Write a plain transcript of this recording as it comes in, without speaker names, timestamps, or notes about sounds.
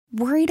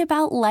Worried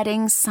about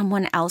letting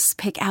someone else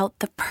pick out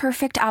the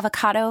perfect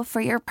avocado for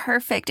your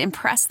perfect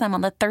impress them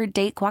on the third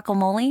date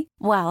guacamole?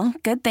 Well,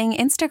 good thing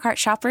Instacart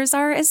shoppers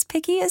are as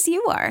picky as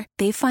you are.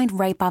 They find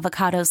ripe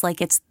avocados like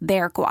it's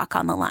their guac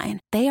on the line.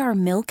 They are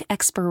milk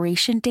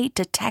expiration date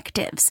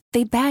detectives.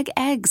 They bag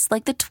eggs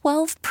like the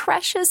 12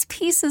 precious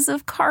pieces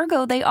of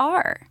cargo they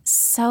are.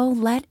 So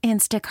let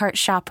Instacart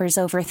shoppers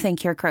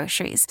overthink your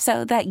groceries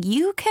so that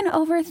you can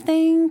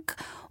overthink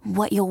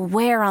what you'll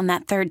wear on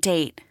that third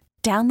date.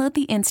 Download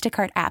the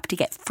Instacart app to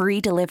get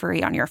free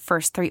delivery on your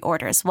first 3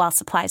 orders while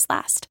supplies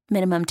last.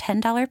 Minimum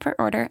 $10 per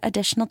order.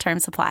 Additional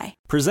terms apply.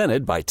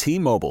 Presented by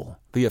T-Mobile,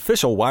 the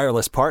official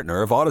wireless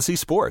partner of Odyssey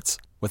Sports.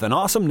 With an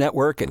awesome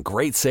network and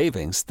great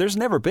savings, there's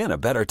never been a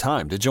better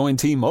time to join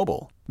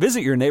T-Mobile.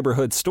 Visit your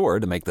neighborhood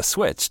store to make the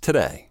switch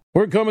today.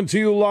 We're coming to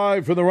you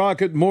live from the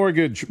Rocket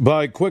Mortgage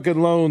by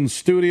Quicken Loans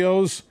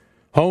Studios.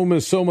 Home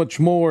is so much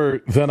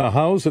more than a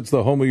house. It's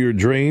the home of your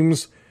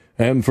dreams.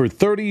 And for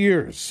 30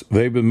 years,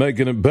 they've been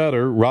making it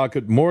better.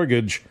 Rocket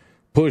Mortgage,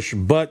 push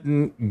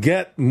button,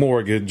 get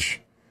mortgage.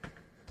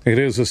 It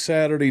is a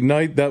Saturday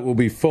night that will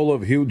be full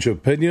of huge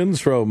opinions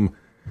from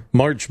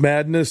March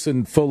Madness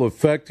in full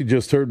effect. You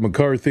just heard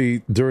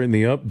McCarthy during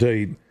the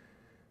update.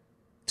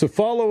 To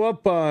follow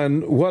up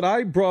on what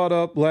I brought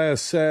up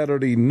last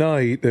Saturday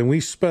night, and we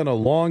spent a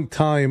long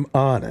time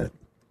on it,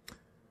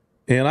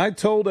 and I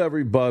told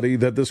everybody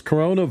that this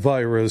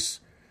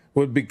coronavirus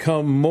would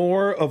become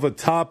more of a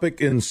topic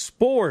in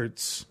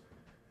sports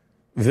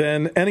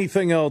than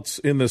anything else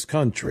in this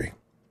country.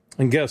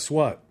 And guess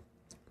what?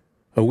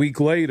 A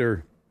week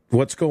later,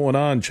 what's going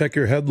on? Check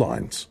your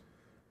headlines.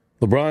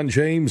 LeBron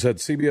James at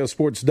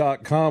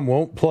CBSSports.com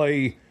won't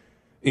play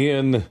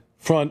in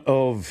front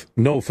of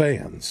no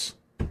fans.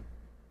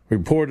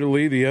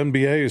 Reportedly, the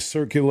NBA has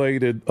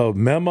circulated a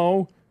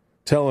memo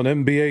telling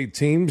NBA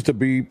teams to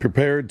be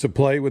prepared to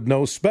play with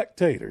no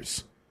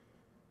spectators.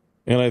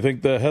 And I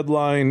think the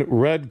headline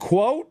read,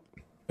 quote,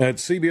 at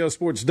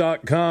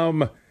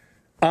CBSSports.com,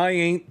 I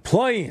ain't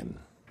playing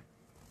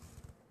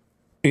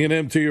in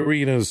empty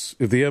arenas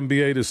if the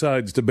NBA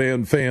decides to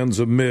ban fans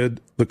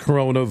amid the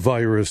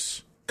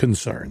coronavirus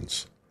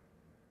concerns.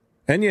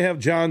 And you have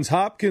Johns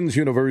Hopkins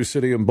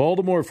University in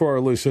Baltimore for our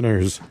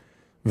listeners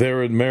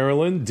there in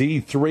Maryland,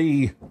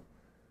 D3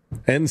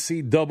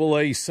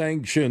 NCAA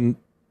sanctioned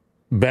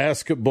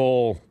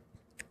basketball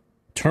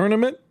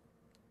tournament.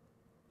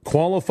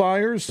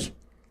 Qualifiers,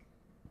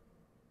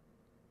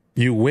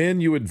 you win,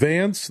 you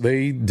advance.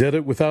 They did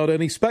it without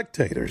any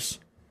spectators.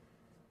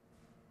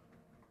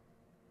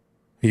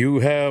 You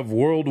have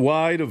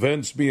worldwide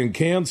events being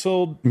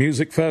canceled,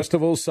 music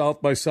festivals,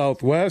 South by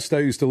Southwest. I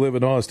used to live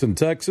in Austin,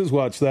 Texas,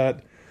 watch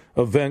that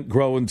event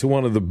grow into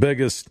one of the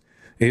biggest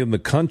in the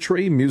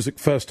country. Music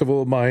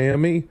Festival of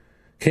Miami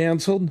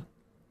canceled.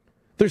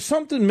 There's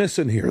something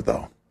missing here,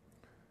 though,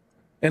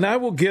 and I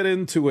will get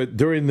into it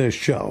during this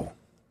show.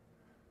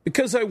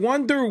 Because I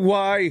wonder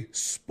why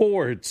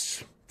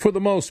sports, for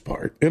the most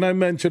part, and I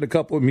mentioned a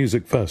couple of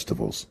music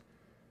festivals,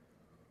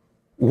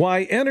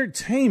 why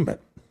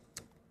entertainment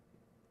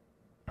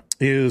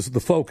is the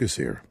focus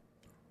here.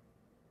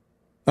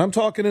 I'm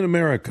talking in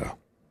America.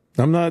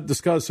 I'm not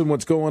discussing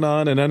what's going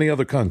on in any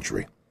other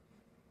country.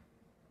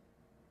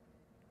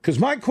 Because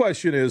my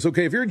question is,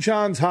 okay, if you're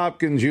Johns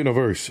Hopkins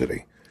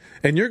University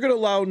and you're going to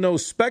allow no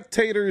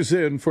spectators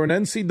in for an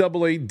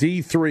NCAA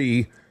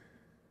D3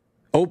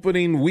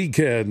 opening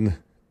weekend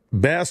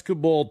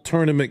basketball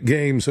tournament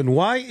games, and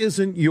why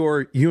isn't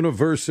your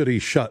university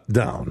shut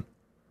down?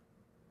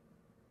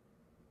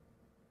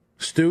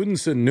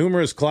 Students in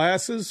numerous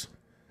classes.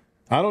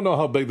 I don't know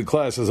how big the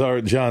classes are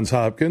at Johns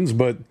Hopkins,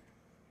 but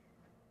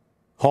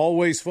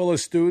hallways full of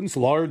students,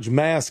 large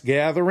mass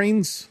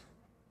gatherings.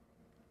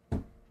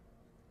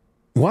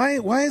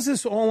 Why is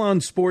this all on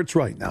sports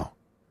right now?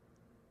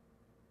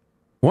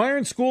 Why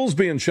aren't schools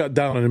being shut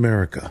down in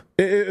America?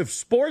 If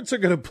sports are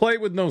going to play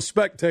with no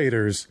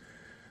spectators,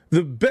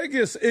 the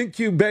biggest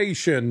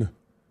incubation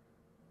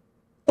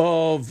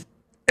of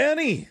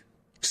any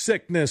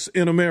sickness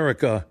in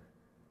America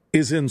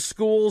is in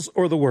schools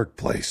or the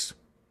workplace.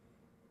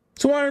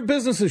 So why aren't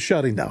businesses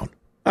shutting down?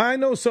 I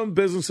know some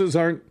businesses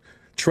aren't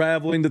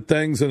traveling to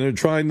things and they're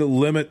trying to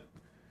limit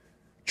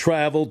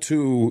travel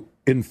to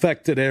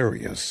infected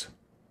areas.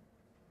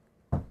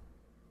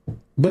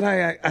 But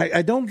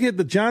I don't get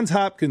the Johns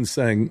Hopkins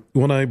thing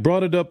when I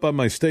brought it up on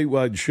my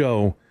statewide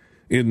show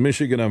in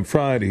Michigan on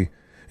Friday.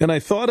 And I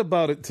thought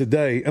about it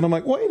today, and I'm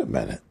like, wait a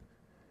minute.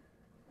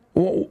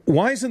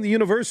 Why isn't the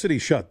university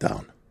shut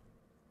down?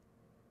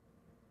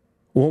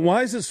 Well,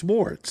 why is it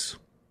sports?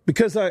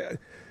 Because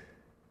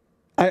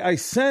I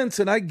sense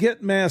and I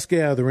get mass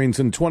gatherings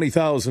and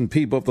 20,000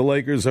 people if the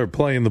Lakers are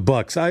playing the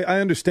Bucks. I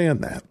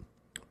understand that.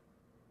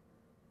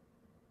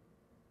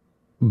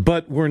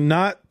 But we're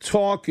not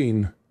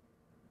talking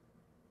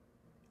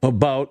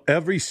about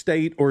every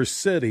state or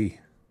city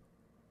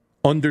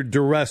under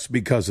duress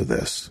because of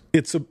this.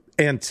 It's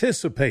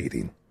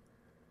anticipating.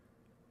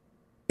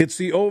 It's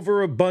the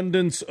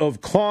overabundance of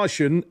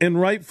caution,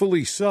 and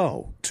rightfully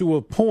so, to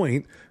a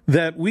point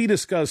that we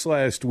discussed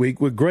last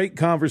week with great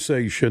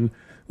conversation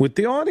with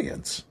the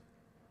audience.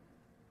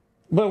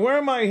 But where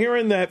am I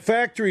hearing that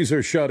factories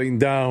are shutting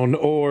down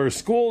or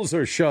schools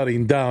are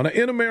shutting down?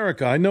 In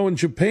America, I know in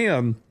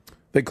Japan,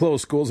 they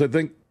closed schools. I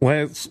think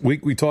last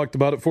week we talked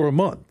about it for a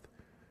month.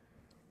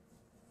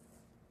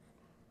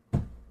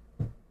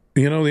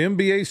 You know, the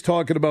NBA's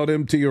talking about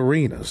empty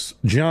arenas.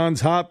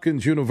 Johns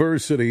Hopkins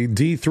University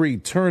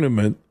D3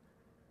 tournament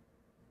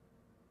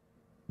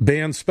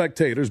bans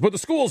spectators, but the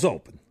school's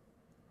open.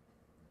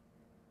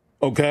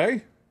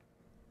 Okay?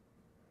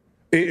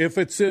 If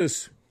it's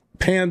this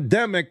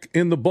pandemic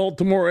in the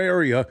Baltimore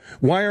area,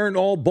 why aren't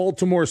all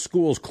Baltimore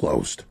schools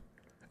closed?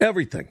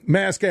 Everything.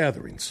 Mass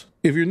gatherings.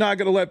 If you're not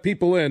going to let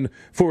people in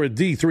for a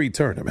D3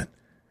 tournament.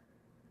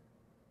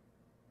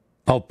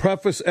 I'll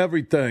preface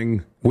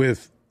everything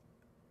with,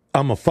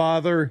 I'm a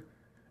father,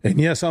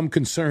 and yes, I'm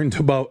concerned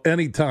about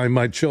any time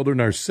my children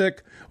are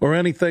sick or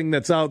anything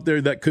that's out there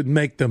that could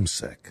make them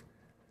sick.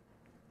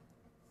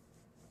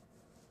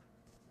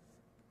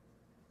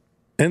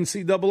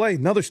 NCAA,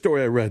 another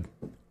story I read.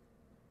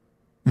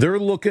 They're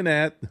looking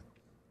at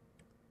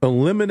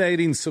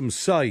eliminating some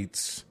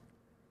sites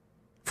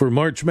for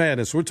March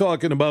Madness. We're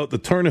talking about the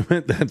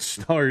tournament that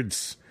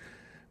starts,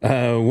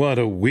 a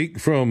week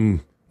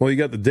from, well, you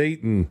got the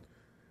Dayton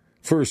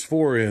first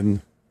four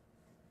in.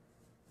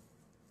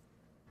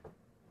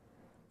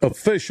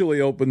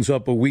 Officially opens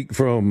up a week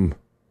from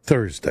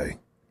Thursday.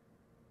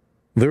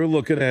 They're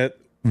looking at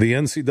the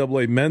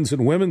NCAA men's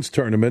and women's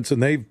tournaments,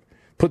 and they've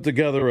put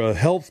together a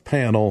health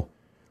panel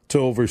to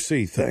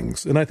oversee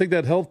things. And I think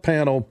that health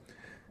panel,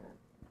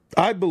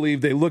 I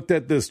believe they looked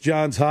at this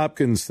Johns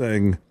Hopkins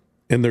thing,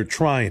 and they're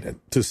trying it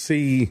to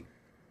see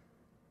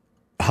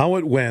how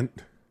it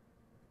went.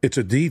 It's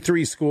a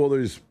D3 school.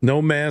 There's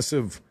no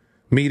massive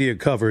media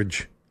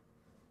coverage.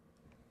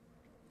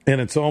 And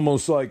it's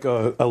almost like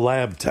a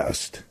lab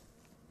test,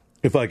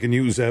 if I can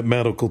use that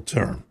medical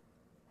term.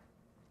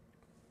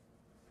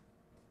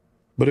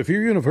 But if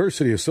your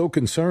university is so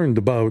concerned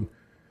about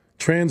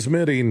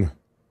transmitting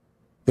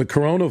the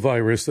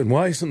coronavirus, then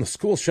why isn't the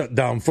school shut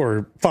down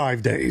for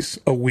 5 days,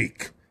 a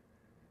week?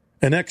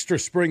 An extra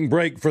spring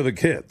break for the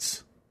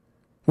kids.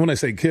 When I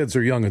say kids,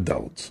 or young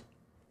adults.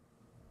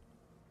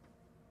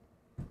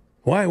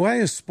 Why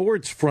is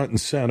sports front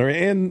and center,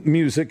 and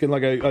music, and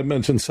like I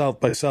mentioned, South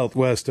by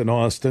Southwest in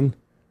Austin?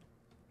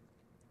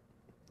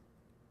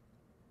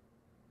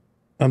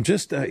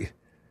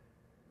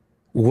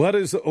 What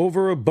is the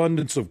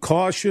overabundance of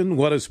caution?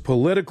 What is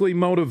politically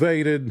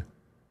motivated?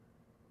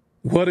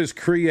 What is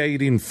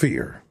creating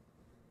fear?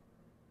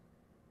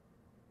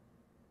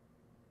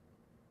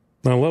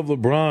 I love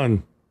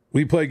LeBron.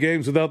 We play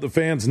games without the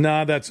fans?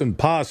 Nah, that's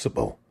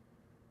impossible.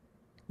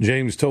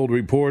 James told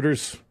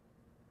reporters,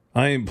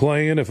 I ain't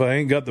playing. If I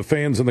ain't got the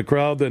fans in the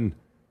crowd, then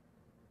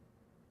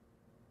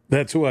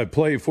that's who I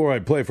play for. I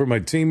play for my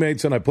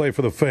teammates, and I play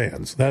for the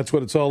fans. That's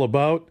what it's all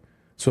about.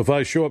 So if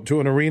I show up to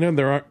an arena and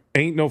there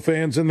ain't no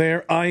fans in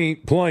there, I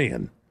ain't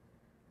playing.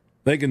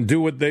 They can do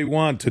what they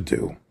want to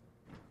do.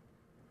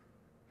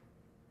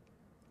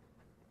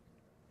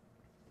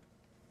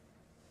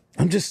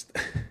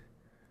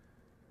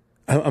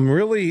 I'm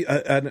really,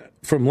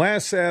 from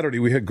last Saturday,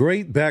 we had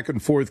great back and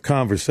forth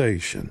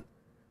conversation.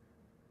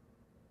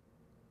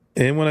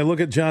 And when I look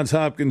at Johns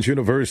Hopkins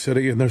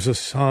University and there's a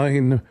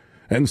sign,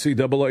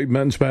 NCAA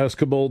men's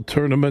basketball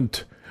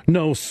tournament,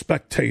 no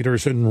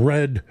spectators in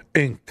red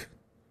ink.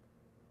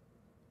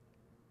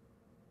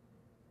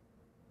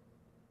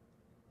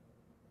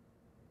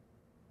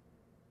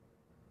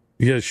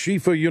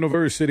 Yeshiva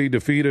University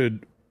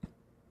defeated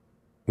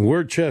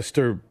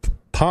Worcester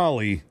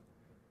Poly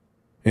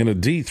in a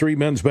D3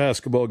 men's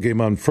basketball game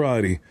on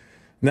Friday.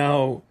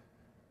 Now,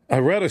 I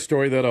read a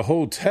story that a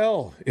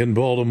hotel in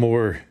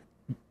Baltimore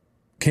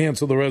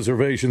canceled the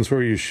reservations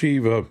for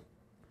Yeshiva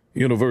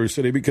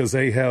University because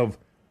they have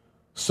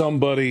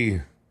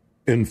somebody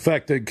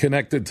infected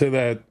connected to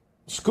that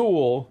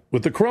school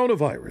with the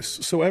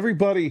coronavirus. So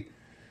everybody,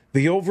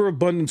 the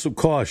overabundance of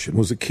caution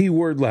was a key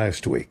word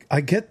last week.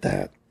 I get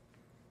that.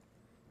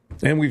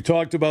 And we've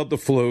talked about the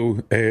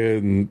flu,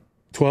 and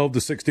 12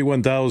 to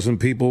 61,000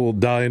 people will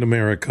die in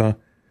America.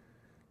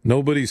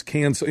 Nobody's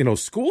canceling.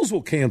 Schools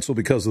will cancel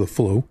because of the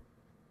flu.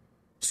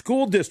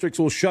 School districts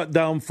will shut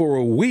down for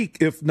a week,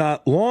 if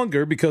not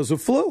longer, because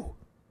of flu.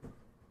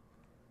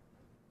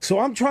 So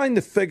I'm trying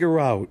to figure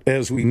out,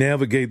 as we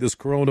navigate this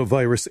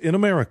coronavirus in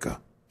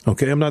America,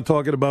 okay, I'm not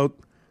talking about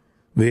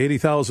the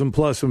 80,000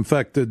 plus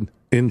infected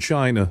in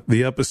China,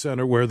 the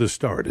epicenter where this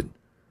started,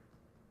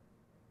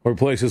 or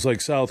places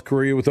like South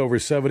Korea with over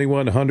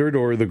 7,100,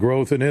 or the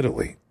growth in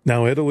Italy.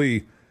 Now,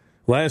 Italy,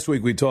 last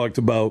week we talked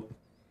about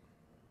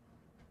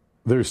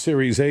their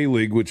Series A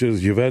league, which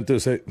is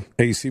Juventus,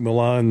 AC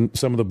Milan,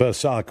 some of the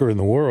best soccer in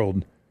the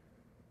world.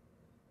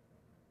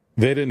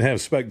 They didn't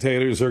have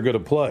spectators they're going to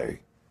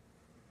play.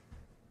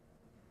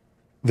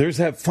 There's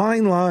that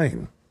fine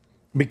line,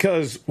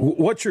 because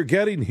what you're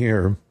getting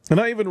here,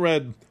 and I even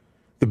read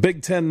the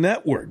Big Ten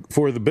Network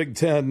for the Big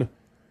Ten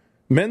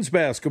men's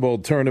basketball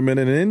tournament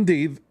in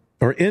Indy,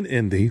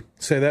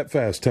 say that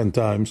fast 10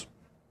 times.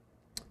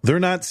 They're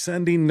not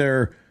sending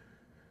their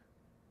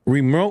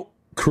remote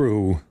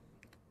crew,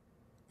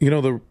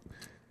 the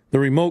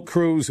remote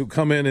crews who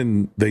come in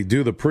and they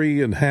do the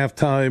pre and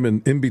halftime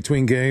and in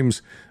between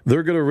games.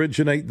 They're going to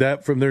originate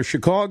that from their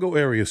Chicago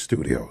area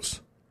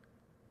studios.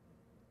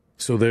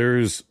 So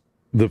there's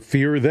the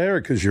fear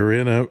there because you're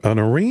in an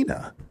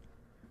arena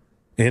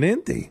in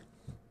Indy.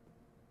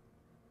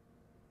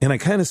 And I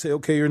kind of say,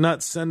 okay, you're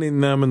not sending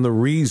them, and the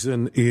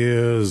reason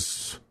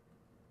is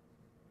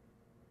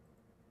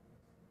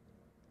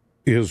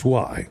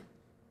why?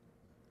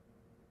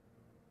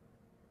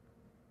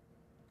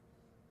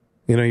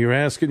 You're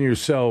asking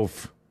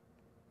yourself,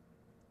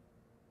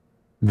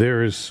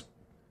 there's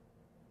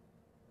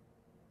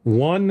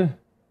one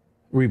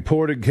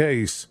reported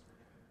case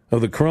of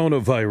the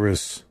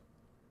coronavirus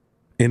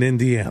in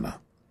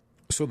Indiana.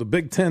 So the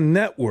Big Ten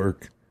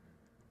Network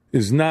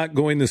is not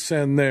going to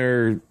send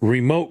their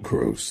remote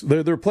crews.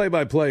 Their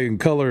play-by-play and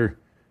color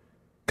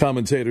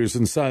commentators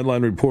and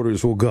sideline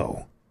reporters will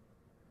go.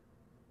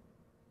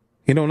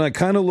 And I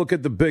kind of look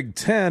at the Big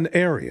Ten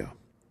area,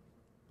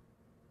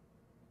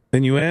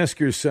 and you ask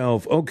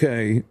yourself,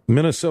 okay,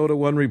 Minnesota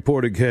 1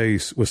 reported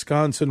case,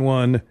 Wisconsin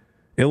 1,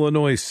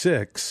 Illinois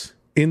 6,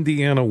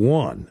 Indiana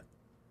 1.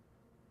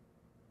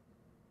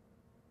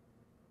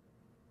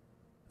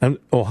 And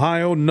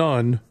Ohio,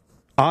 none.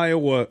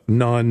 Iowa,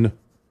 none.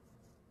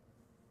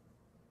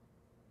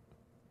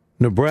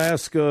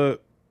 Nebraska,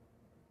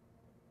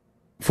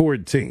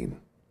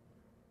 14.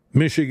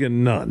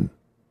 Michigan, none.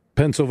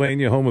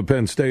 Pennsylvania, home of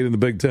Penn State in the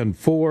Big Ten,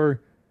 4.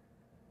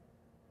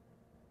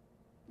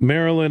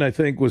 Maryland, I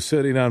think, was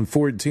sitting on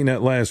 14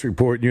 at last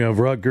report. And you have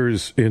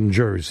Rutgers in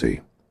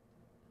Jersey,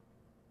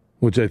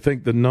 which I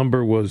think the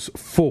number was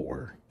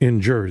 4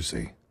 in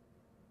Jersey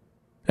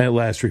at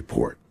last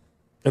report.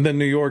 And then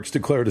New York's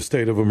declared a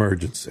state of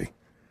emergency.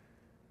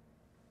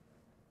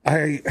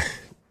 I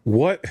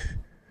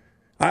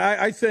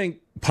think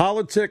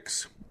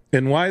politics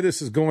and why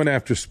this is going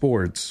after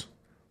sports,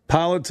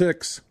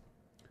 politics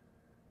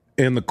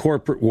in the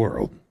corporate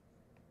world,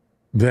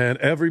 that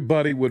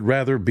everybody would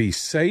rather be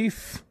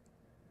safe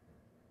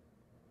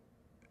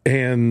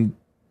and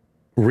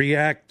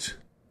react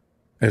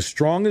as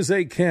strong as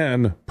they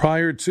can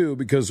prior to,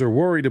 because they're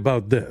worried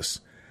about this.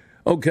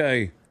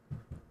 Okay,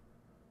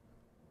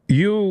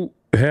 you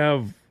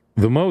have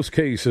the most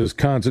cases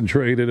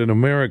concentrated in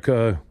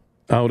America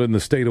out in the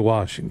state of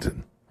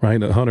Washington, right?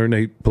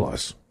 108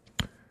 plus.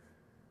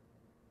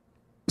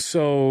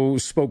 So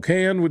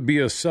Spokane would be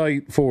a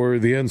site for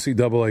the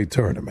NCAA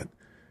tournament.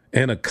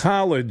 And a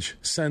college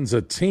sends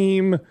a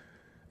team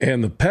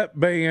and the pep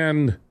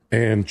band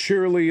and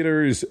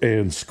cheerleaders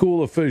and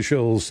school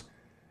officials,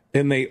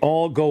 and they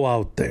all go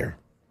out there.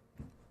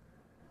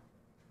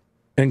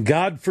 And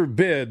God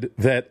forbid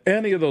that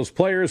any of those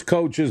players,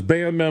 coaches,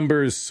 band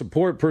members,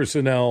 support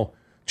personnel,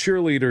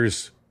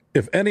 cheerleaders,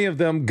 if any of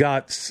them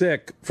got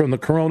sick from the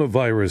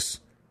coronavirus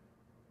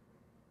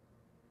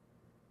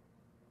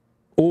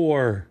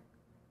or,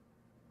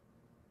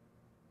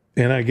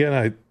 and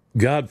again,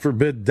 God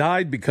forbid,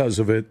 died because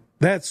of it,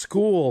 that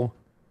school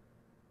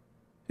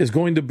is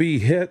going to be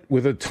hit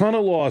with a ton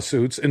of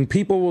lawsuits, and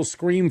people will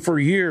scream for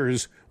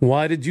years,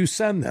 why did you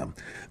send them?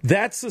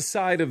 That's the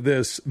side of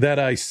this that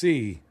I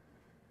see,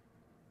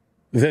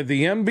 that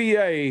the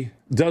NBA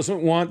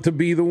doesn't want to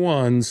be the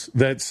ones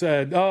that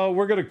said, oh,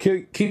 we're going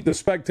to keep the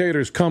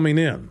spectators coming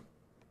in.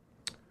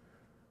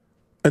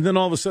 And then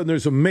all of a sudden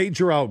there's a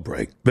major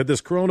outbreak, that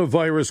this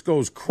coronavirus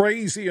goes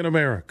crazy in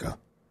America.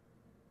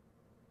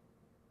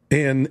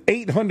 And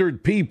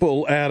 800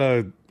 people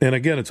and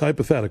again, it's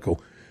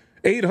hypothetical,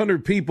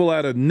 800 people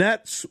at a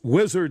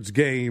Nets-Wizards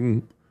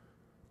game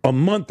a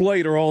month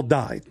later all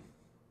died.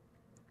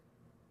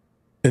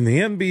 And the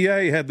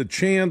NBA had the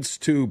chance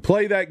to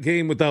play that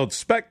game without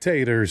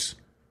spectators,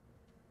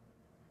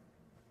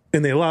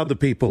 and they allowed the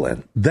people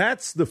in.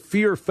 That's the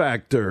fear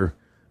factor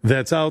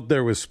that's out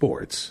there with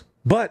sports.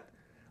 But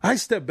I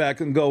step back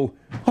and go,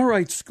 all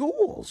right,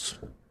 schools,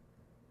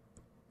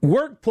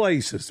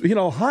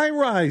 workplaces,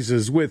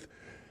 high-rises with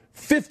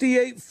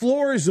 58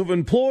 floors of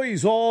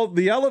employees, all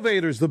the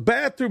elevators, the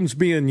bathrooms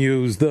being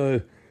used,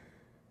 the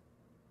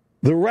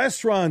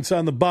restaurants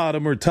on the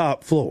bottom or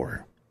top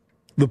floor,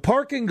 the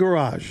parking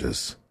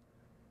garages.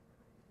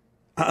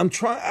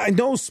 I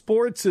know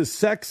sports is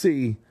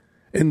sexy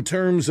in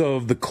terms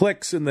of the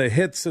clicks and the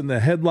hits and the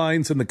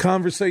headlines and the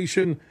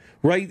conversation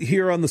right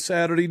here on the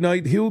Saturday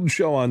Night Huge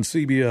Show on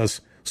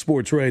CBS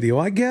Sports Radio.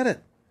 I get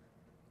it.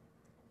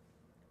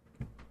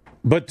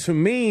 But to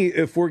me,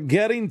 if we're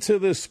getting to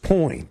this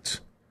point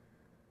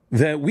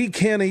that we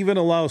can't even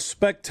allow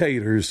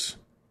spectators,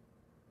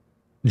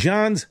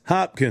 Johns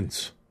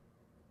Hopkins,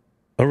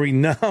 a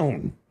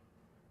renowned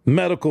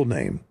medical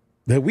name,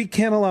 that we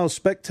can't allow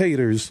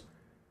spectators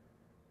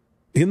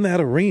in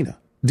that arena.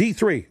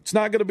 D3, it's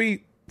not going to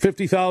be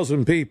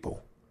 50,000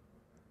 people.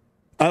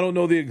 I don't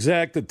know the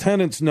exact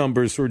attendance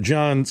numbers for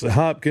Johns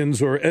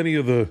Hopkins or any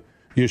of the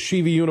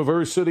Yeshiva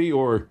University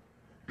or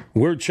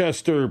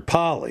Worcester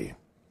Poly,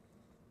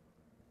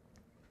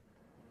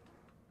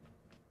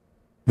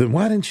 then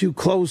why didn't you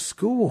close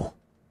school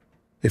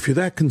if you're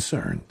that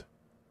concerned?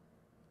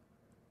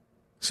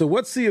 So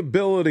what's the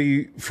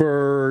ability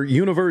for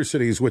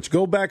universities, which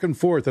go back and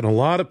forth, and a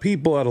lot of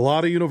people at a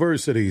lot of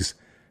universities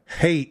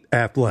hate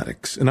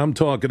athletics, and I'm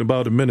talking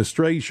about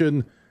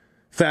administration,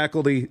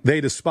 faculty, they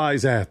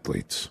despise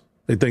athletes.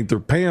 They think they're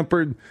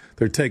pampered,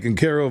 they're taken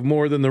care of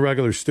more than the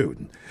regular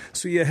student.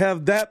 So you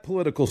have that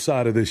political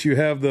side of this. You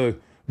have the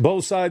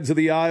both sides of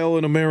the aisle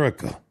in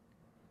America.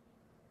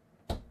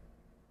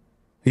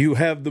 You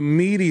have the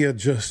media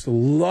just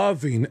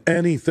loving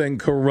anything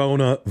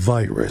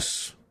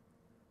coronavirus.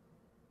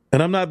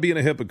 And I'm not being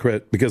a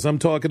hypocrite because I'm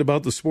talking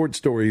about the sports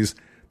stories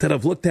that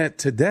I've looked at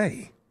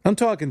today. I'm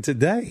talking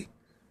today.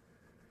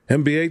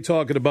 NBA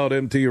talking about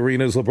empty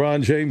arenas.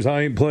 LeBron James,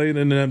 I ain't playing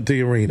in an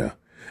empty arena.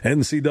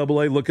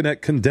 NCAA looking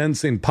at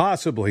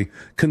possibly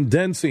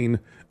condensing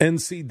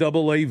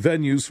NCAA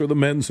venues for the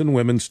men's and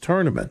women's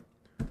tournament.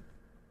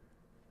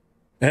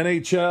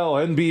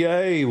 NHL,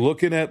 NBA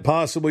looking at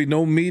possibly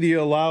no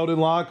media allowed in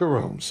locker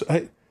rooms.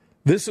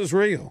 This is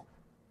real.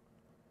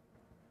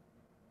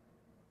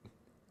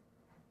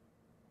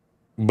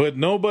 But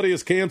nobody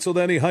has canceled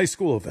any high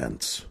school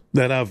events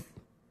that I've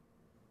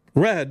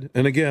read.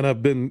 And again,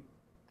 I've been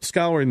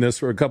scouring this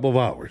for a couple of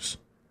hours.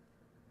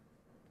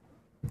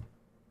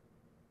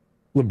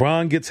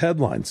 LeBron gets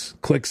headlines,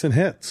 clicks and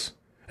hits.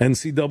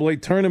 NCAA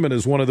tournament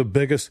is one of the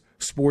biggest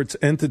sports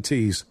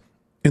entities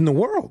in the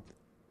world.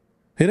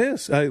 It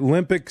is.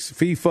 Olympics,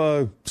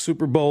 FIFA,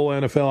 Super Bowl,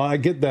 NFL, I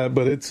get that,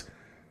 but it's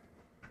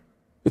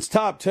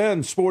top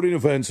 10 sporting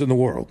events in the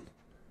world.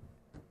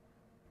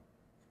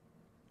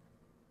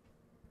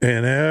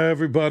 And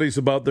everybody's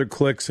about their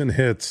clicks and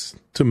hits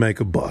to make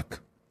a buck.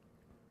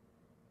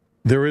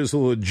 There is a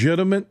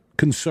legitimate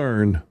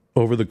concern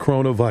over the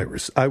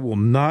coronavirus. I will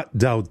not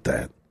doubt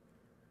that.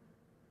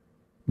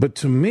 But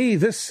to me,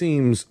 this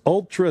seems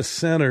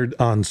ultra-centered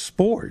on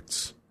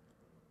sports.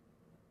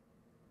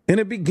 And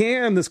it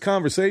began, this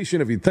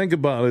conversation, if you think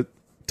about it,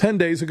 10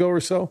 days ago or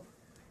so,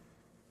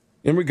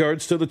 in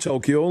regards to the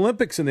Tokyo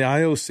Olympics. And the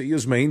IOC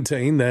has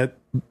maintained that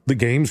the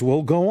games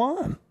will go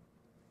on.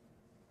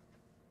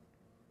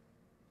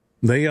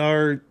 They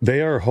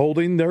are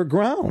holding their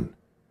ground.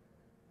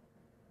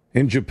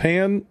 In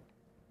Japan,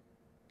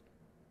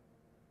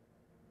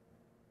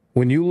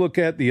 when you look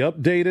at the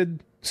updated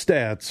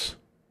stats,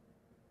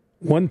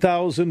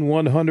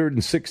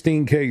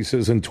 1,116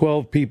 cases and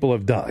 12 people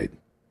have died.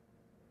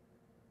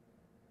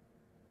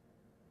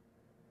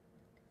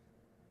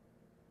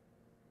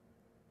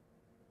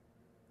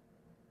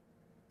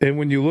 And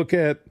when you look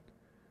at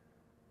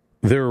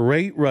their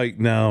rate right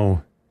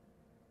now,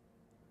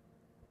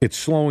 it's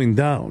slowing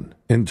down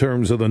in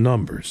terms of the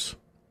numbers.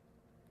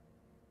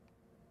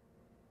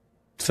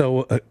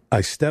 So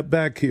I step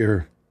back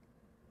here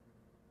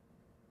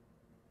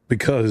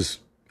because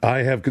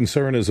I have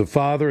concern as a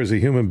father, as a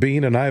human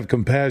being, and I have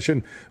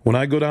compassion. When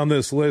I go down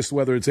this list,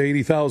 whether it's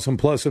 80,000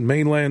 plus in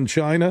mainland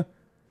China,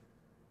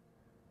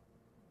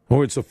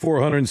 or it's the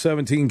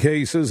 417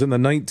 cases and the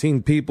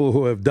 19 people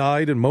who have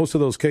died, and most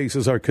of those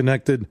cases are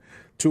connected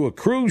to a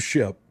cruise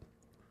ship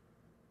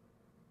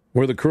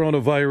where the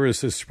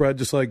coronavirus is spread,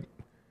 just like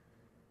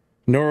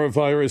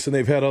norovirus, and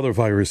they've had other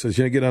viruses.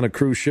 You get on a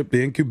cruise ship,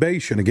 the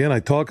incubation. Again,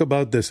 I talk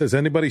about this. Has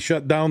anybody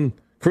shut down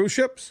cruise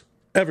ships?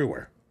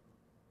 Everywhere.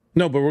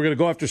 No, but we're going to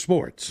go after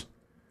sports.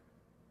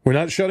 We're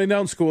not shutting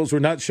down schools. We're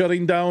not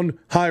shutting down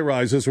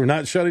high-rises. We're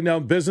not shutting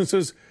down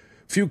businesses.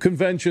 Few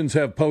conventions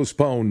have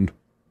postponed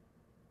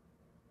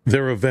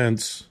their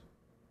events.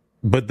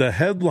 But the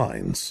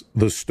headlines,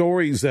 the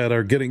stories that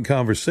are getting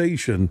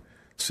conversation,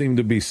 seem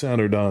to be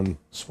centered on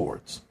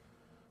sports.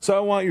 So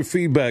I want your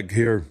feedback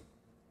here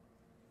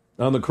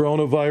on the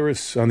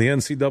coronavirus, on the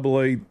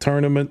NCAA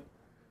tournament,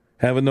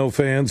 having no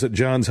fans at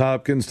Johns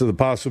Hopkins, to the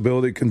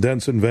possibility of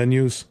condensing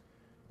venues,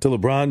 to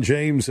LeBron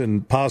James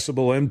and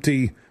possible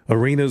empty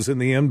arenas in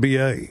the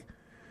NBA.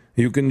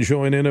 You can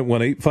join in at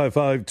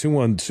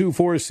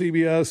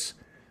 1-855-212-4CBS.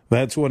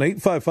 That's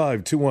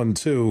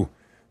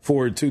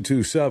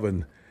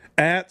 1-855-212-4227.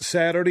 At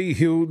Saturday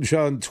Huge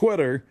on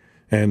Twitter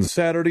and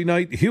Saturday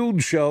Night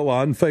Huge Show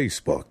on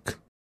Facebook.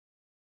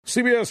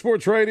 CBS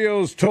Sports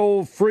Radio's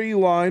toll-free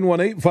line,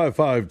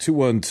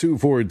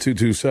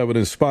 1-855-212-4227,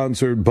 is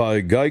sponsored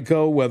by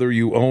Geico. Whether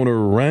you own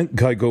or rent,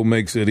 Geico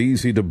makes it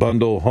easy to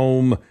bundle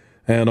home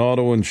and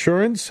auto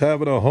insurance.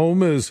 Having a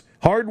home is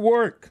hard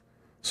work,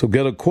 so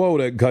get a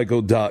quote at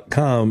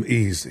geico.com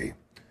easy.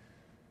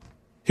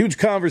 Huge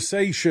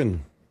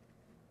conversation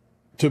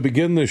to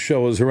begin this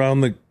show is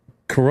around the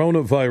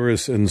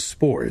coronavirus in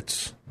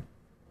sports.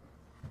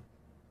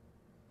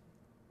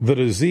 The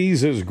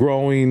disease is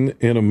growing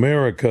in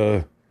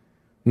America,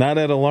 not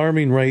at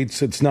alarming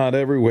rates. It's not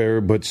everywhere,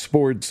 but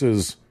sports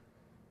is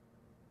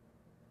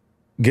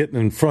getting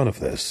in front of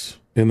this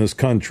in this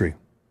country.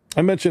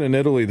 I mentioned in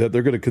Italy that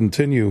they're going to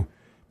continue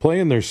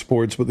playing their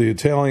sports, but the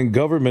Italian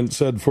government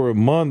said for a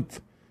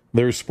month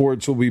their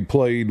sports will be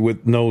played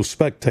with no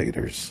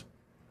spectators.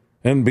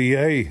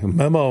 NBA, a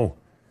memo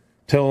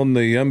telling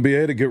the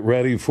NBA to get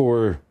ready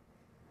for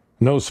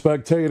no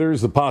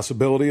spectators, the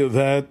possibility of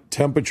that,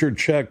 temperature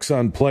checks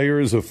on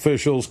players,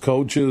 officials,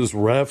 coaches,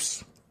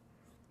 refs.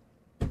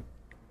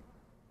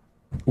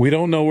 We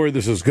don't know where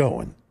this is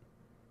going.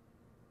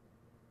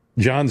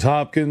 Johns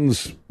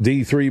Hopkins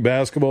D3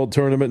 basketball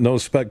tournament, no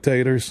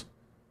spectators.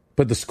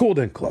 But the school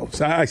didn't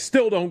close. I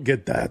still don't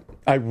get that.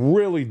 I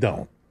really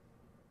don't.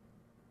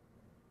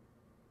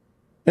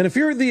 And if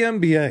you're the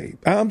NBA,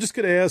 I'm just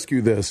going to ask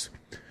you this.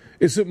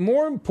 Is it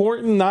more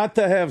important not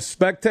to have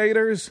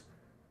spectators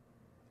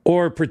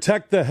or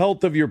protect the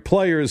health of your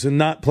players and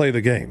not play the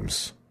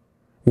games?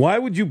 Why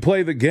would you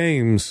play the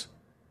games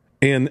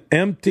in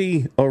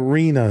empty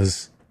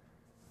arenas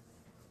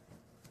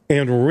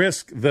and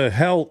risk the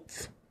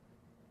health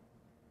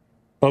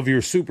of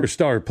your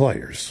superstar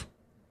players?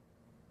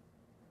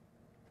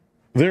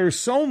 There's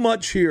so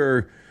much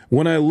here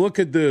when I look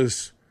at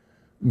this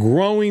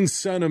growing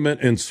sentiment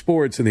in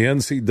sports in the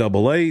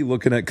NCAA,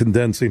 looking at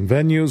condensing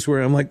venues,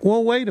 where I'm like,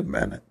 well, wait a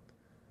minute.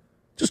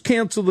 Just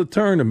cancel the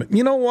tournament.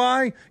 You know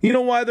why? You know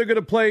why they're going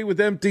to play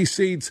with empty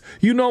seats?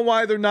 You know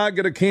why they're not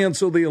going to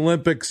cancel the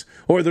Olympics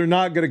or they're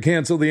not going to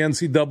cancel the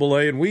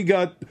NCAA? And we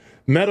got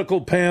medical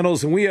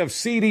panels and we have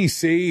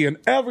CDC and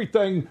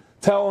everything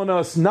telling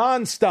us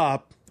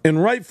nonstop,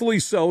 and rightfully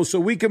so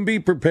we can be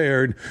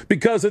prepared,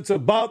 because it's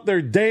about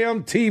their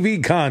damn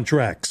TV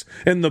contracts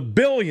and the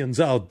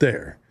billions out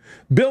there.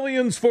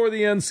 Billions for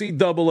the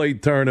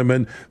NCAA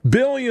tournament,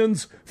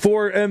 billions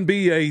for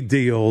NBA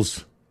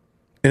deals,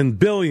 and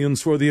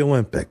billions for the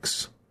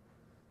Olympics.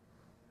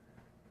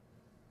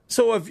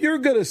 So if you're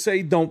going to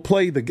say don't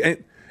play the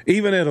game,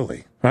 even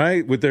Italy,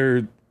 right, with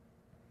their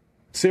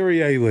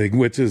Serie A league,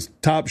 which is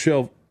top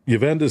shelf,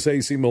 Juventus,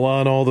 AC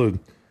Milan,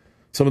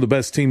 some of the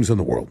best teams in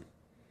the world,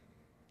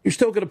 you're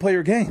still going to play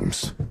your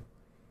games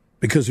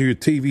because of your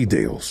TV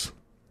deals.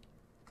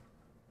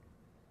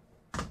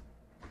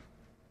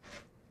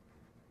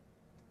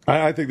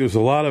 I think there's a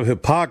lot of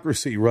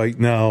hypocrisy right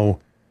now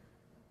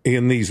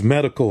in these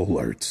medical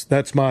alerts.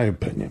 That's my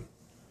opinion.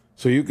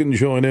 So you can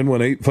join in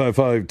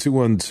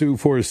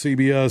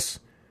 1-855-212-4CBS.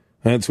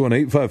 That's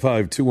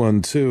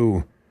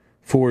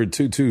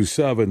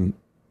 1-855-212-4227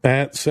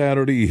 at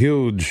Saturday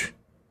Huge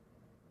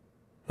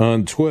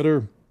on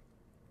Twitter.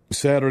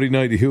 Saturday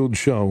Night Huge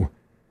Show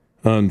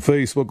on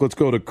Facebook. Let's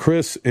go to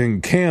Chris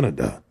in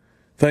Canada.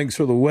 Thanks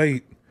for the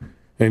wait.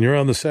 And you're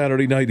on the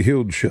Saturday Night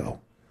Huge Show.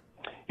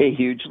 Hey,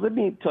 Huge, let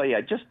me tell you,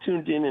 I just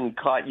tuned in and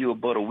caught you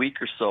about a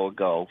week or so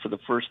ago for the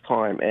first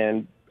time.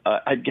 And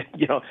I guess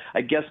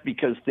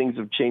because things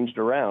have changed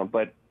around,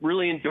 but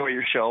really enjoy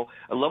your show.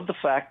 I love the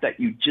fact that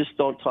you just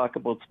don't talk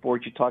about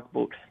sports. You talk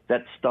about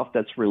that stuff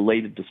that's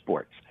related to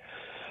sports.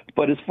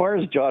 But as far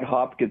as Johns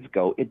Hopkins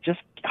go,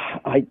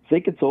 I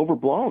think it's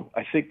overblown.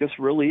 I think this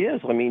really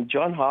is. I mean,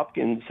 Johns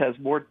Hopkins has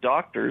more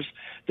doctors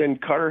than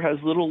Qatar has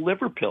little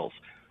liver pills.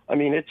 I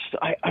mean,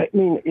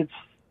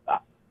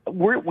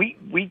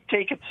 we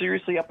take it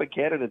seriously up in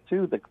Canada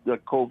too, the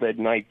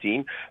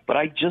COVID-19. But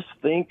I just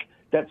think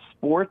that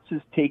sports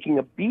is taking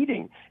a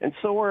beating, and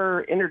so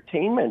are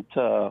entertainment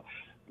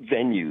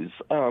venues.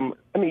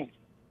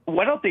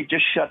 Why don't they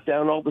just shut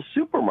down all the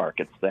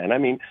supermarkets then? I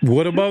mean,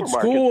 what about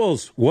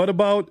schools? What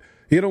about,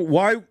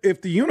 why,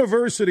 if the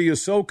university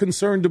is so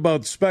concerned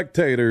about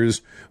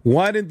spectators,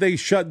 why did they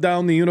shut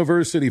down the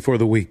university for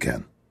the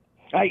weekend?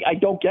 I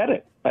don't get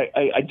it.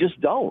 I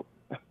just don't.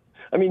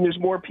 I mean, there's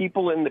more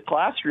people in the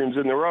classrooms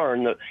than there are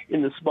in the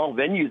small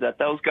venues that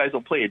those guys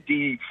will play a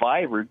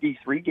D5 or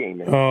D3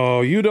 game in. Oh,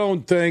 you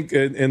don't think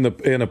in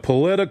a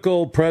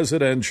political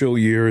presidential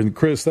year, and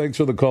Chris, thanks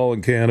for the call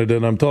in Canada,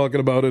 and I'm talking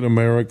about in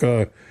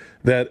America,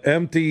 that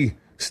empty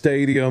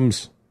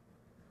stadiums,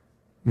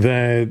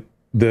 that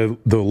the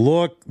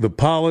look, the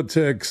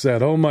politics,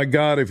 that, oh my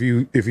God, if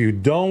you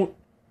don't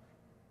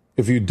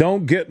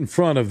get in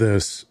front of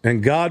this,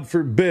 and God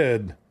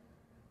forbid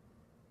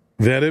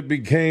that it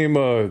became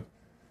a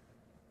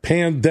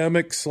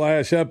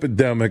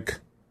pandemic/epidemic,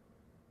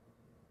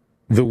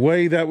 the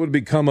way that would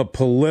become a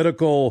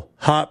political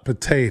hot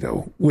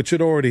potato, which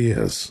it already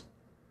is.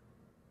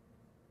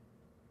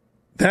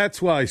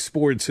 That's why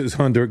sports is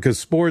under, because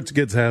sports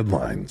gets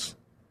headlines.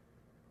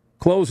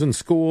 Closing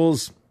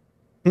schools,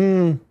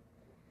 a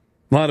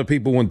lot of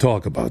people wouldn't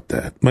talk about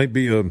that. Might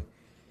be an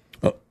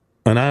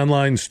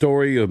online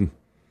story,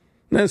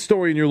 a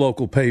story in your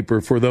local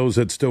paper for those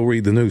that still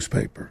read the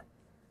newspaper.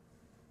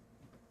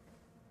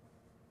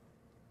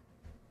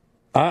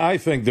 I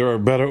think there are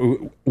better.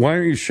 Why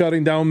are you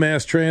shutting down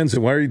mass transit?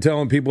 Why are you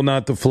telling people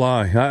not to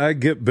fly? I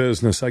get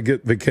business. I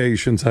get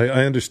vacations. I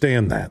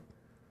understand that.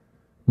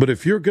 But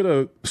if you're going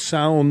to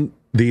sound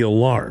the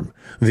alarm,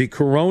 the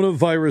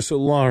coronavirus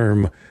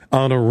alarm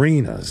on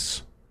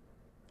arenas,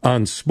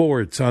 on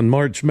sports, on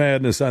March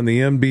Madness, on the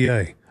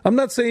NBA, I'm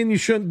not saying you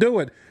shouldn't do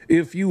it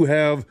if you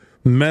have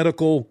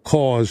medical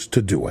cause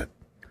to do it.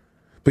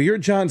 But you're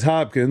Johns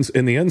Hopkins,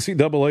 and the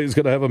NCAA is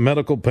going to have a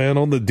medical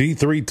panel in the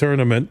D3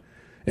 tournament,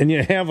 and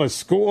you have a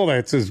school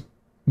that's as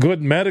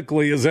good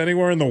medically as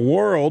anywhere in the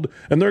world,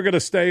 and they're going to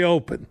stay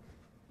open.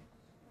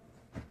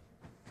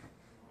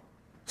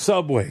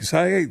 subways.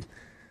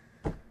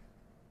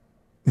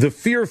 The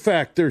fear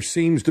factor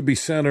seems to be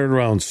centered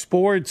around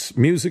sports,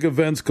 music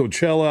events,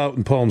 Coachella out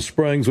in Palm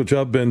Springs, which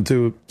I've been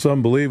to. It's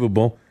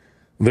unbelievable.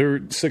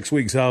 They're 6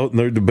 weeks out, and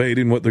they're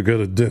debating what they're going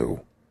to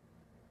do.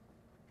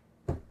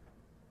 A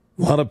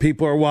lot of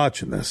people are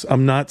watching this.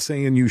 I'm not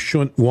saying you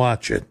shouldn't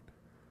watch it.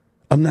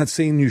 I'm not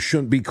saying you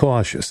shouldn't be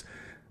cautious.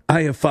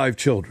 I have 5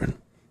 children,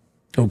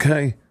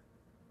 okay?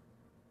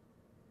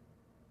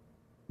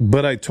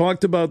 But I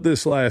talked about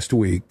this last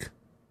week,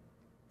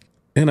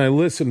 and I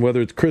listened,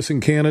 whether it's Chris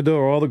in Canada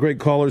or all the great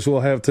callers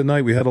we'll have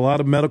tonight. We had a lot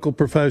of medical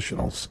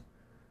professionals.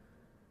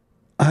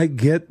 I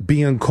get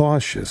being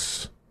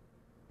cautious.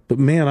 But,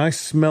 man, I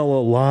smell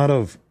a lot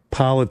of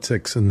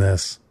politics in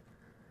this.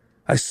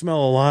 I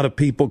smell a lot of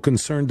people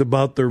concerned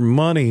about their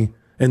money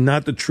and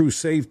not the true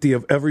safety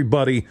of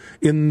everybody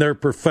in their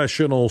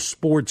professional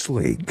sports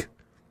league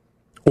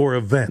or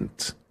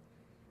event.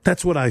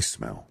 That's what I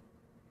smell.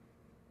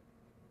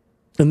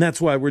 And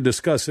that's why we're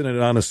discussing it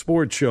on a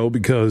sports show,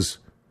 because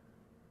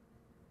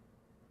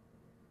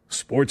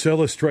Sports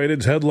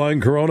Illustrated's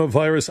headline,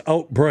 Coronavirus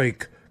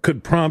Outbreak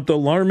Could Prompt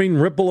Alarming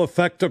Ripple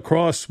Effect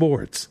Across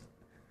Sports.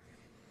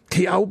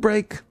 The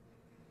outbreak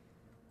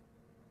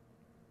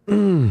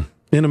in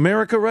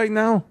America right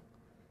now,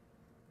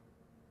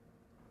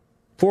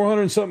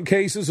 400-something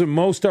cases, and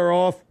most are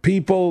off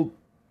people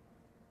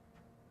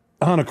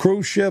on a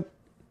cruise ship.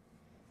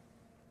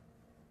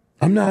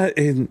 I'm not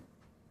in.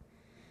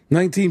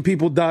 19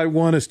 people die,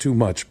 1 is too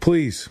much.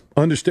 Please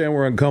understand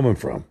where I'm coming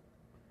from.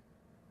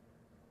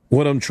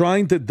 What I'm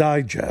trying to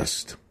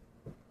digest,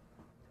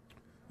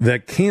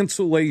 that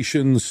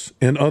cancellations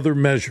and other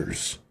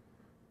measures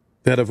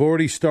that have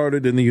already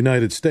started in the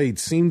United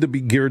States seem to be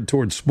geared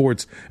towards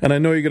sports. And I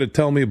know you're going to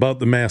tell me about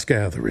the mass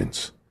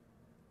gatherings.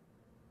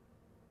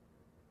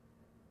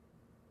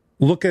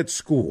 Look at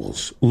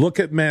schools. Look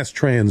at mass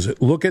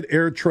transit. Look at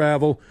air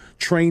travel,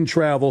 train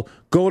travel.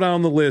 Go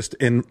down the list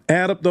and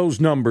add up those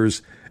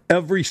numbers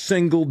every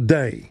single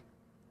day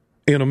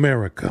in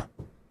America.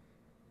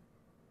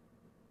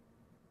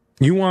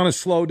 You want to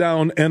slow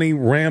down any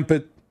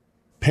rampant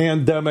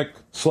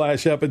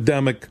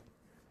pandemic/epidemic?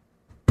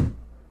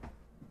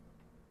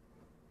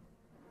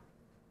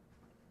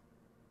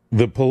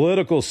 The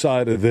political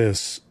side of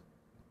this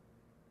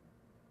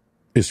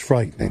is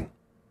frightening.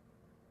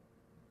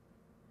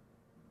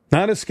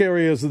 Not as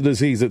scary as the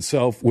disease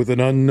itself with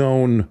an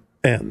unknown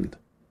end.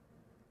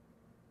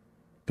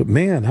 But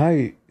man,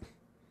 I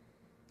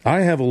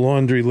have a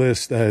laundry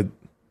list that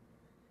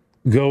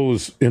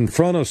goes in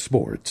front of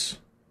sports.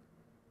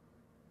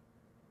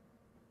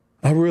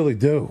 I really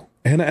do.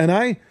 And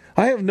I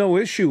have no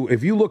issue.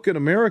 If you look at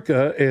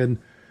America and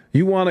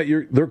you want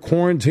it, they're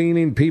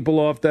quarantining people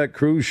off that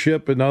cruise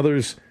ship and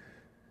others.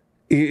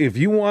 If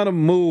you want to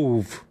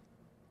move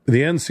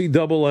the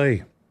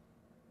NCAA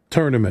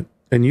tournament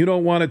and you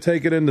don't want to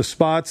take it into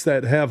spots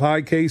that have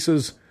high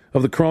cases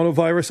of the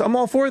coronavirus, I'm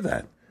all for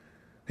that.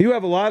 You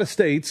have a lot of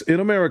states in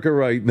America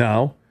right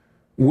now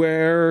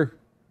where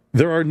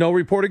there are no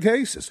reported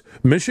cases.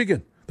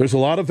 Michigan, there's a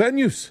lot of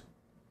venues.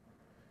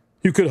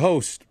 You could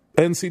host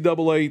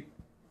NCAA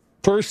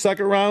first,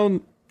 second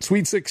round,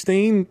 Sweet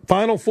 16,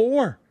 Final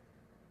Four.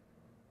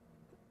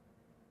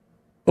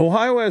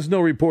 Ohio has no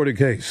reported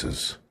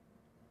cases.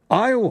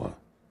 Iowa. I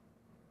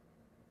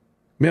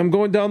mean, I'm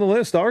going down the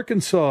list.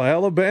 Arkansas,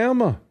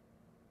 Alabama,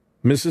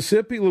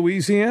 Mississippi,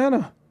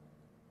 Louisiana.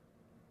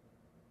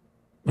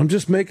 I'm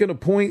just making a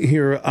point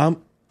here.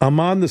 I'm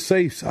on the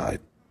safe side.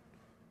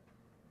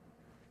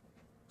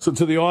 So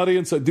to the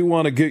audience, I do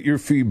want to get your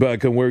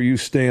feedback on where you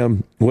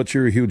stand. What's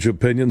your huge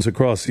opinions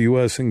across the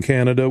U.S. and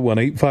Canada?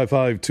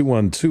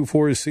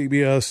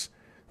 1-855-212-4CBS.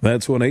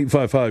 That's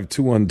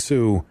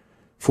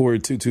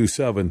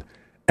 1-855-212-4227.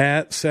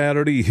 At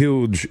Saturday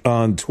Huge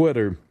on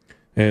Twitter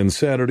and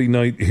Saturday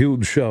Night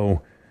Huge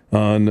Show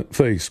on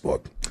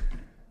Facebook.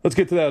 Let's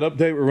get to that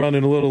update. We're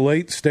running a little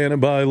late. Standing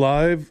by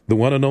live, the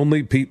one and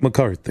only Pete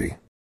McCarthy.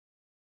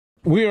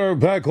 We are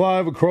back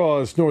live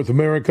across North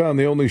America on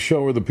the only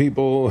show where the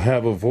people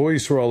have a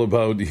voice. We're all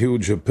about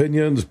huge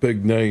opinions,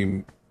 big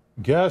name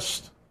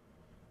guest.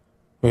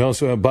 We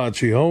also have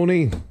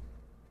Baccioni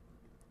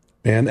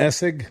and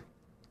Essig.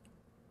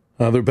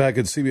 They're back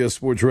at CBS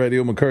Sports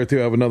Radio. McCarthy,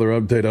 I have another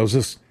update. I was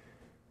just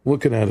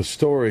looking at a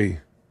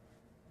story.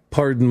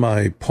 Pardon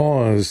my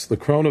pause. The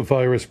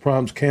coronavirus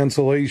prompts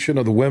cancellation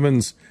of the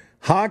Women's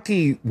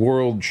Hockey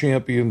World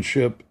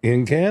Championship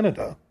in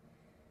Canada.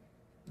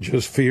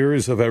 Just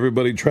fears of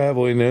everybody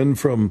traveling in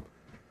from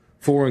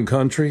foreign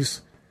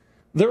countries.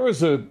 There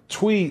was a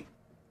tweet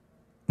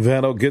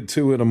that I'll get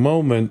to in a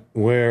moment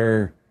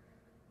where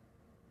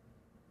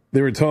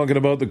they were talking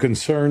about the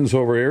concerns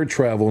over air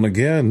travel. And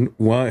again,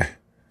 why,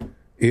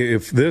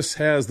 if this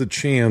has the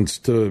chance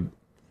to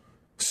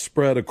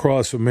spread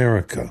across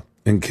America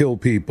and kill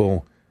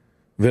people,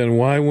 then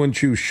why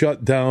wouldn't you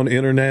shut down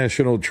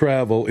international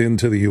travel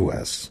into the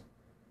U.S.?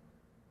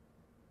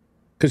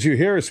 Because you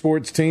hear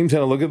sports teams,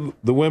 and look at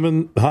the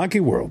women hockey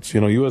worlds. You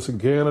know, U.S. and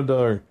Canada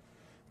are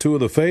two of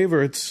the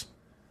favorites.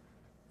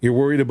 You're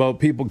worried about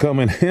people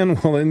coming in,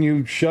 well, then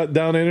you shut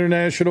down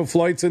international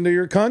flights into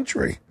your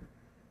country.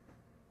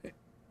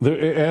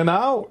 And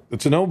out.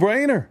 It's a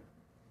no-brainer.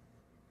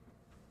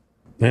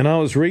 And I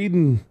was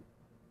reading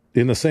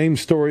in the same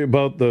story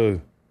about the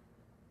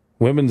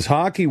women's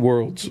hockey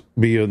worlds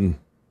being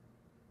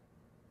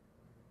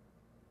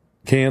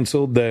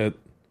canceled that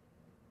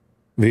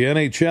the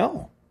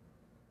NHL,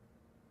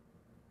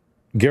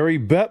 Gary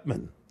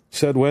Bettman,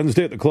 said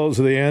Wednesday at the close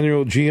of the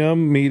annual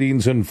GM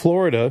meetings in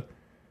Florida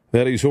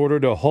that he's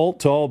ordered a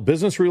halt to all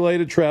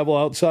business-related travel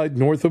outside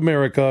North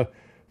America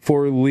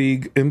for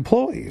league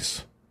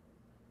employees.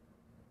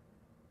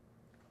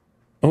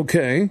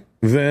 Okay,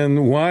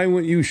 then why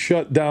wouldn't you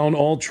shut down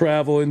all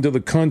travel into the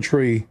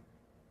country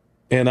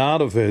and out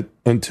of it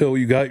until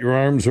you got your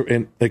arms,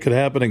 and it could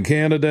happen in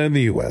Canada and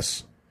the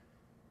U.S.,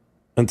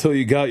 until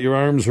you got your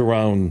arms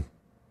around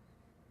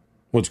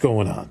what's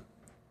going on?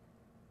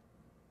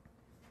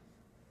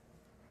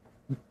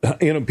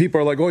 You know,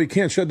 people are like, oh, you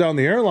can't shut down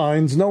the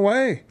airlines. No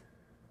way.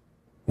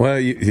 Well,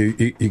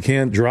 you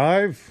can't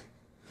drive.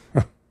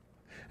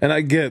 And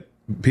I get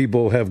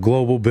people have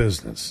global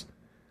business.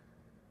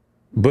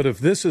 But if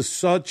this is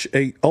such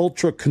a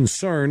ultra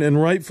concern,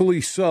 and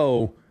rightfully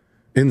so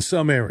in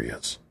some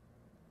areas,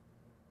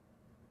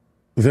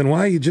 then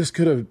why you just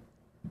could have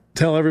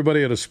tell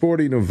everybody at a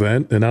sporting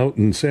event, and out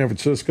in San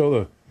Francisco,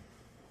 the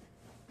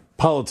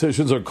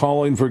politicians are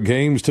calling for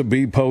games to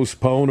be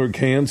postponed or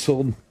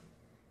canceled.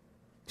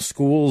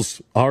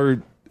 Schools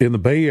are in the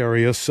Bay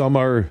Area, some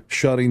are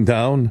shutting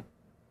down.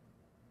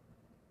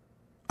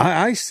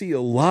 I see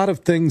a lot of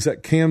things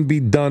that can be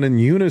done in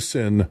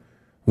unison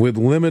with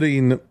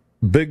limiting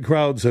big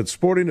crowds at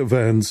sporting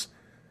events.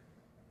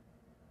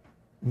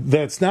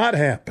 That's not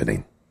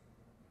happening.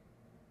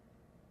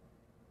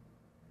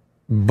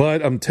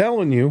 But I'm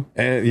telling you,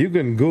 and you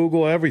can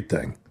Google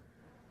everything.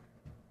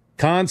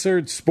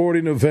 Concerts,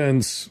 sporting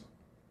events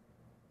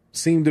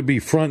seem to be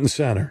front and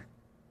center.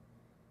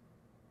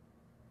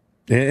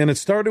 And it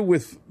started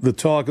with the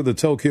talk of the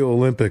Tokyo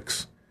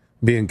Olympics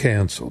being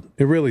canceled.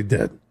 It really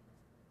did.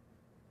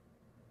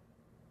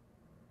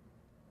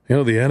 You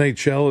know, the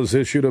NHL has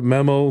issued a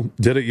memo,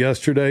 did it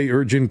yesterday,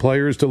 urging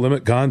players to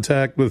limit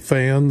contact with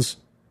fans.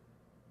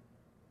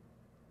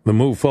 The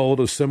move followed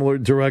a similar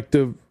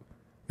directive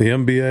the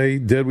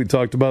NBA did. We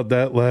talked about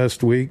that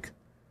last week.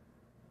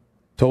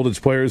 Told its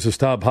players to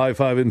stop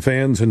high-fiving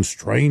fans and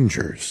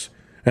strangers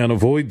and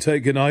avoid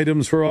taking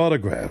items for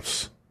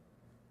autographs.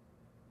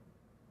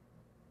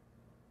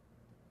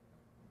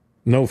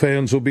 No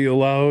fans will be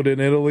allowed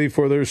in Italy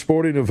for their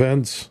sporting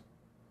events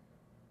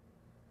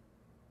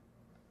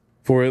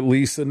for at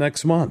least the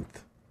next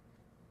month.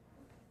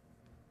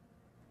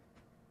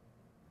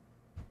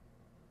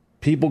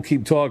 People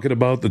keep talking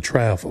about the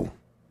travel.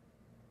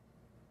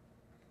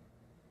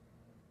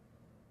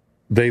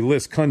 They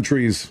list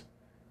countries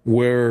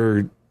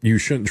where you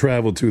shouldn't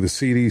travel to. The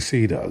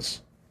CDC does.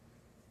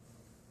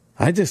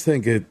 I just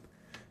think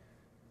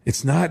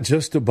it's not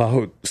just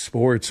about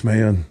sports,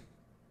 man.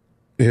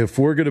 If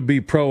we're going to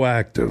be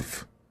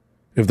proactive,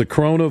 if the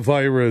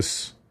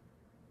coronavirus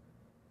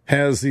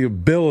has the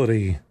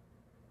ability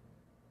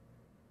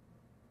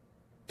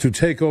to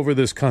take over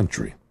this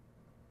country,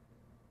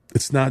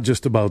 it's not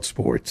just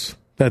sports.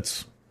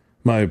 That's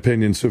my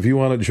opinion. So if you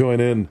want to join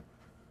in,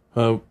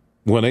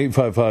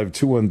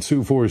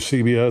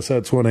 1-855-212-4CBS.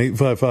 That's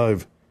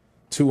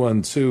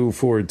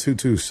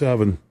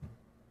 1-855-212-4227.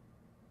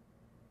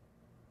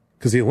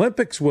 Because the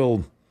Olympics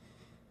will,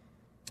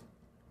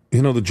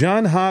 the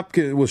John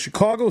Hopkins,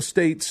 Chicago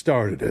State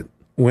started it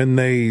when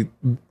they,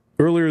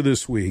 earlier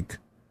this week,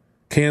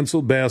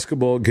 canceled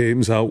basketball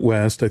games out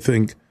west, I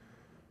think,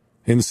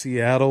 in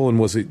Seattle, and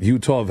was it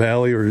Utah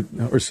Valley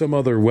or some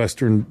other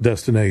western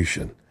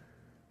destination.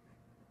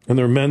 And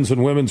their men's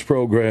and women's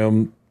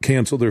program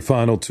canceled their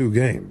final two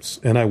games.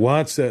 And I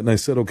watched that and I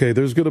said, okay,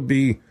 there's going to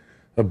be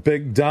a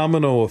big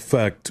domino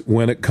effect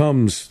when it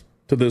comes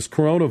to this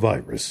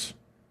coronavirus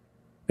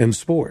in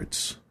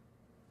sports.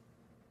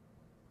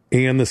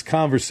 And this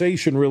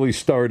conversation really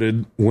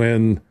started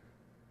when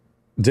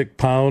Dick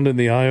Pound and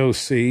the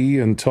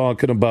IOC and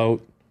talking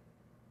about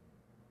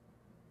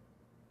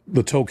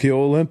the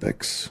Tokyo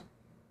Olympics.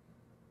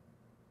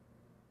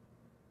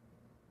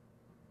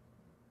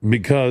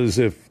 Because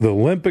if the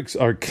Olympics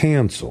are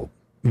canceled,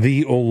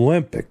 the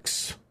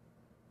Olympics,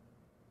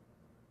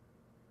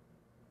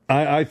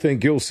 I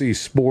think you'll see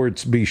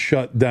sports be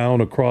shut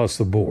down across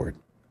the board.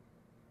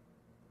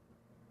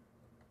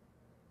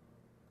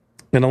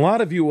 And a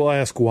lot of you will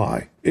ask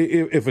why.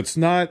 If it's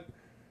not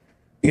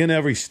in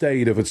every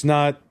state, if it's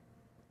not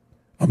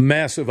a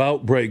massive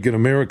outbreak in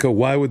America,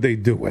 why would they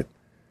do it?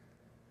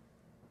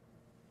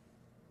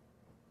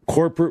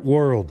 Corporate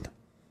world.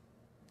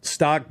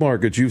 Stock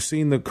markets, you've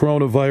seen the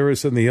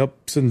coronavirus and the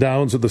ups and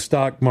downs of the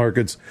stock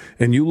markets,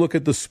 and you look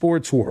at the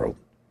sports world.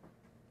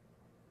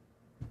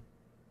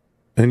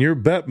 And you're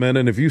Bettman,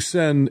 and if you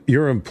send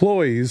your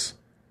employees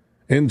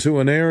into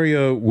an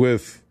area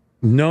with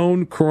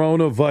known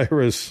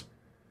coronavirus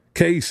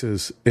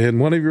cases and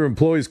one of your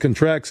employees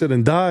contracts it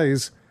and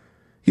dies,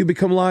 you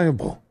become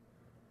liable.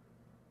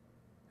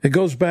 It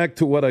goes back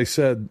to what I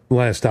said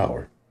last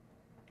hour,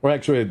 or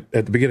actually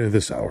at the beginning of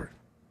this hour,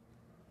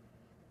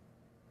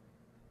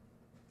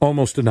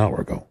 almost an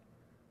hour ago.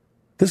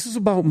 This is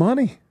about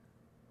money.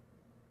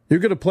 You're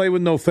going to play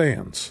with no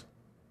fans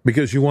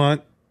because you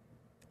want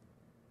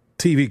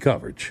TV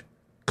coverage,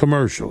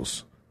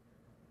 commercials,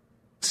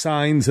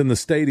 signs in the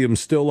stadium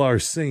still are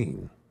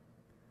seen,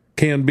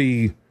 can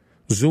be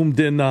zoomed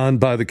in on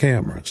by the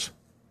cameras.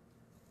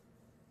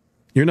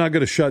 You're not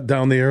going to shut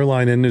down the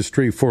airline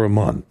industry for a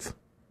month.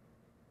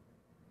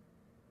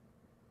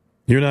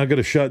 You're not going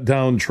to shut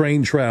down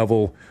train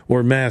travel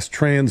or mass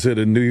transit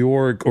in New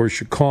York or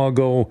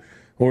Chicago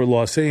or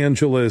Los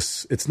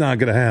Angeles. It's not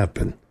going to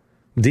happen.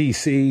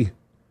 D.C.,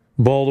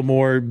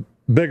 Baltimore,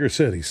 bigger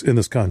cities in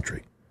this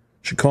country.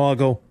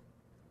 Chicago.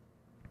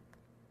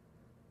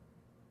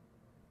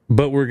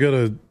 But we're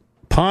going to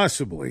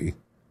possibly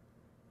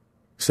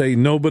say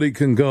nobody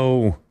can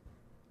go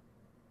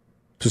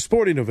to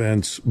sporting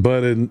events,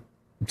 but in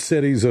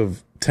cities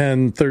of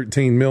 10,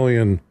 13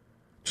 million,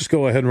 just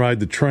go ahead and ride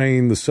the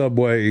train, the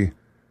subway,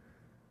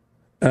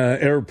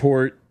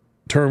 airport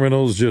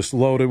terminals just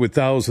loaded with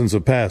thousands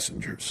of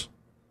passengers.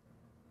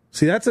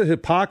 See, that's a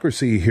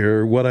hypocrisy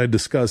here, what I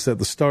discussed at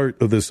the start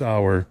of this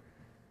hour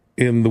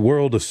in the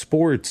world of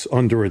sports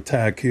under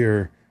attack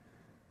here.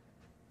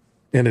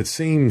 And it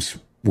seems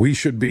we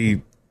should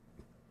be,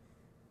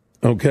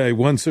 okay,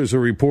 once there's a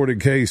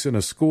reported case in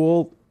a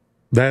school,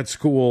 that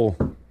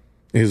school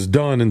is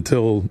done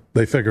until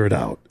they figure it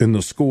out. And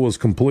the school is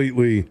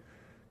completely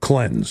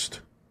cleansed,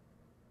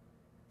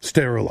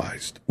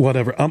 sterilized,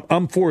 whatever.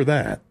 I'm for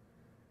that.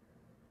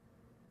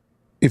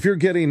 If you're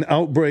getting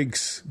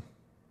outbreaks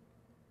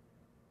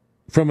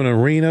from an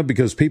arena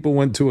because people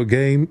went to a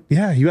game,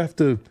 yeah, you have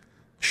to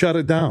shut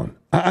it down.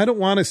 I don't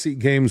want to see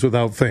games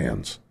without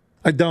fans.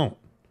 I don't.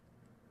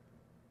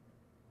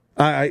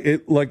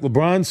 Like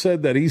LeBron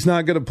said that he's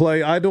not going to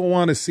play. I don't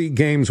want to see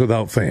games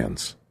without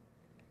fans.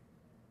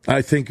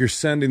 I think you're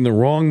sending the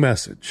wrong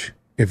message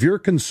if you're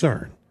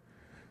concerned.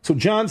 So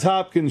Johns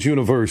Hopkins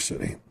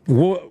University,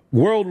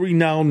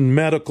 world-renowned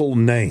medical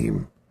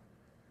name.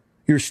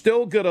 You're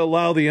still going to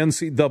allow the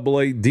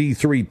NCAA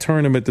D3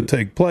 tournament to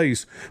take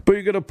place, but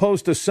you're going to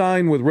post a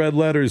sign with red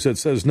letters that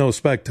says no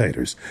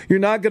spectators. You're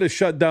not going to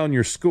shut down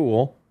your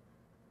school.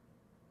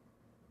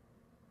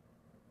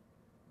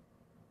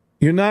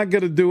 You're not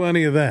going to do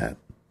any of that.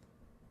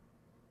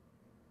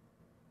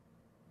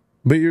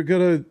 But you're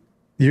going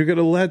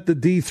to let the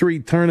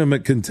D3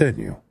 tournament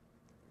continue.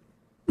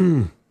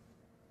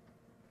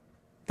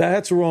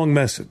 That's a wrong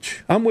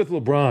message. I'm with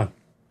LeBron.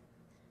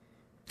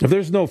 If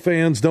there's no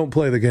fans, don't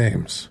play the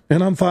games.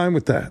 And I'm fine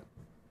with that.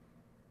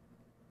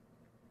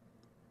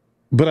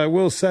 But I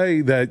will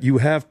say that you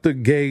have to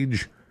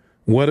gauge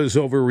what is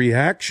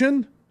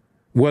overreaction,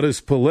 what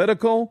is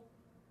political,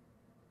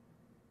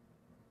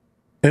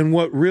 and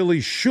what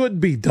really should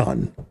be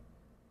done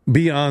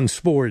beyond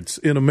sports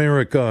in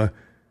America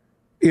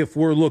if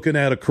we're looking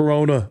at a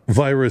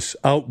coronavirus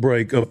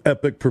outbreak of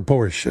epic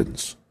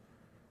proportions.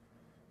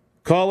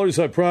 Callers,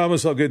 I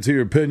promise I'll get to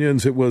your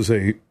opinions. It was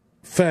a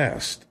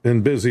fast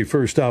and busy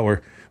first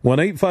hour.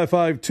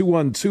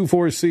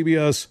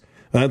 1-855-212-4CBS.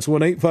 That's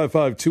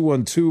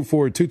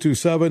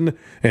 1-855-212-4227.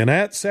 And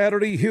at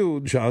Saturday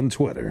Huge on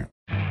Twitter.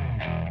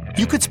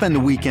 You could spend the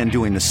weekend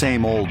doing the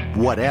same old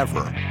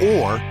whatever,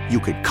 or you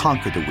could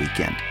conquer the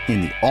weekend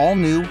in the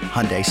all-new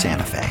Hyundai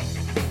Santa Fe.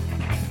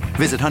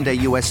 Visit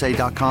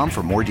HyundaiUSA.com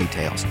for more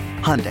details.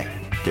 Hyundai,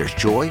 there's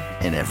joy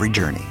in every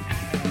journey.